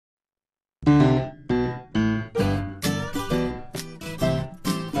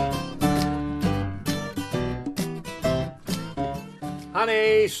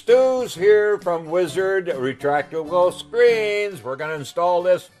Honey, Stu's here from Wizard Retractable Screens. We're going to install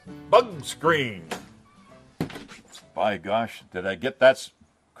this bug screen. By gosh, did I get that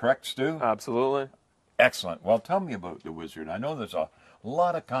correct, Stu? Absolutely. Excellent. Well, tell me about the Wizard. I know there's a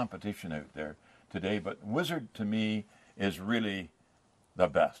lot of competition out there today, but Wizard to me is really the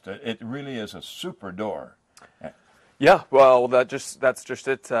best. It really is a super door. Yeah, well, that's just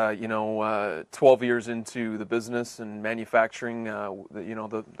it. 12 years into the business and manufacturing, the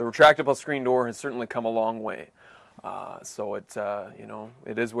retractable screen door has certainly come a long way. So it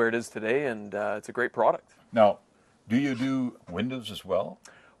is where it is today, and it's a great product. Now, do you do windows as well?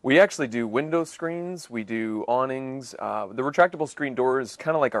 We actually do window screens. We do awnings. The retractable screen door is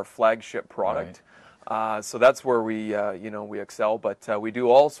kind of like our flagship product. Right. So that's where we excel. But we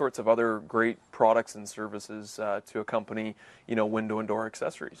do all sorts of other great products and services to accompany, window and door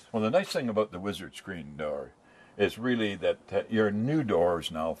accessories. Well, the nice thing about the Wizard screen door is really that your new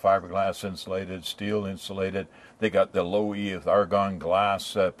doors now, fiberglass insulated, steel insulated. They got the low E with argon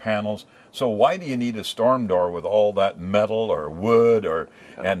glass panels. So why do you need a storm door with all that metal or wood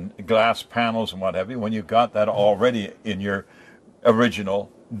and glass panels and what have you when you've got that already in your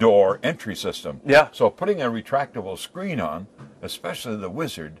original door entry system? Yeah. So putting a retractable screen on, especially the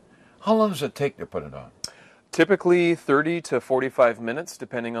Wizard, how long does it take to put it on? Typically 30 to 45 minutes,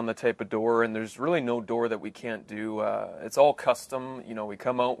 depending on the type of door, and there's really no door that we can't do. It's all custom. We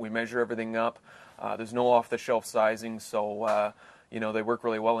come out, we measure everything up. There's no off-the-shelf sizing, so they work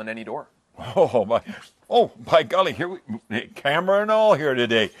really well in any door. Oh by golly! Here camera and all here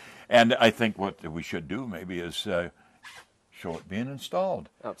today, and I think what we should do maybe is show it being installed.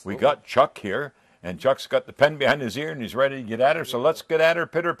 Absolutely. We got Chuck here, and Chuck's got the pen behind his ear, and he's ready to get at her. So let's get at her,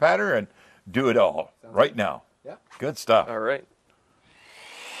 pitter patter, and do it all right now. Yeah. Good stuff. All right.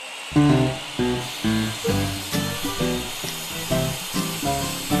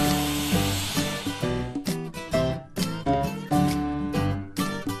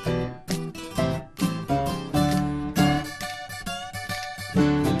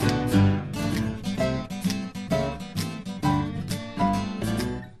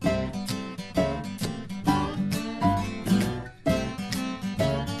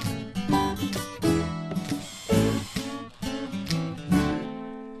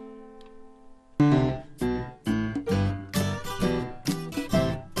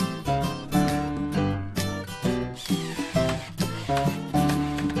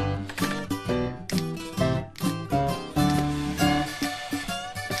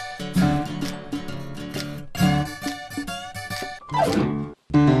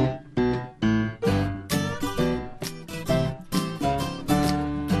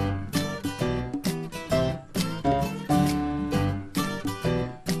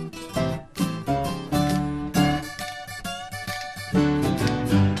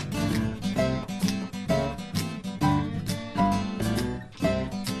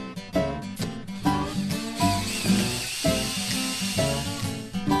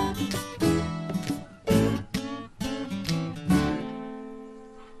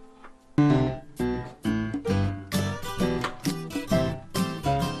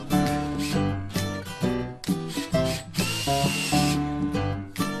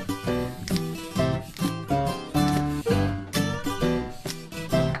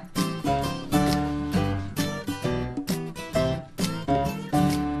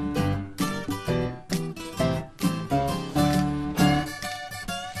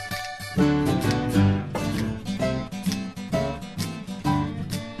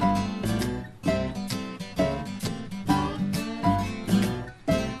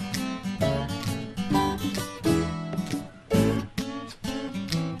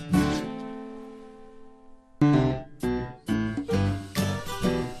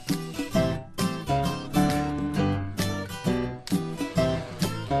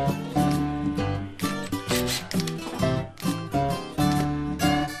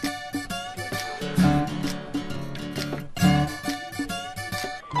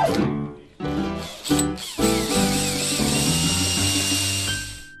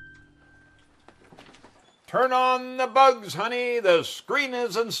 Turn on the bugs, honey. The screen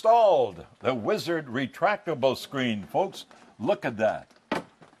is installed. The Wizard retractable screen, folks. Look at that.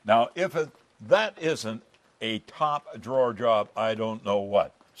 Now, if that isn't a top drawer job, I don't know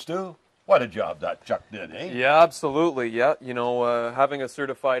what. Stu, what a job that Chuck did, eh? Yeah, absolutely. Yeah, having a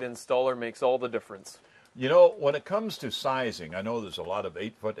certified installer makes all the difference. When it comes to sizing, I know there's a lot of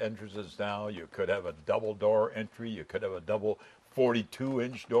 8-foot entrances now. You could have a double door entry. You could have a double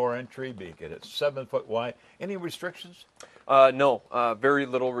 42-inch door entry, make it 7 foot wide. Any restrictions? No, very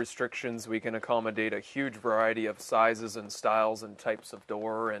little restrictions. We can accommodate a huge variety of sizes and styles and types of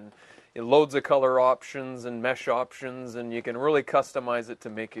door, and loads of color options and mesh options, and you can really customize it to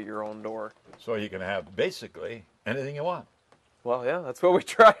make it your own door. So you can have basically anything you want. Well, yeah, that's what we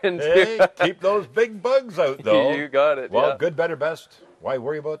try and do. Hey, keep those big bugs out, though. You got it. Well, yeah. good, better, best. Why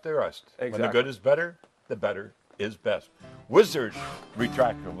worry about the rest? Exactly. When the good is better, the better is best. Wizard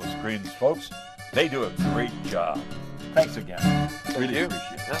retractable screens, folks. They do a great job. Thanks again. Really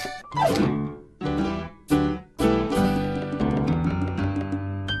appreciate it. Yeah.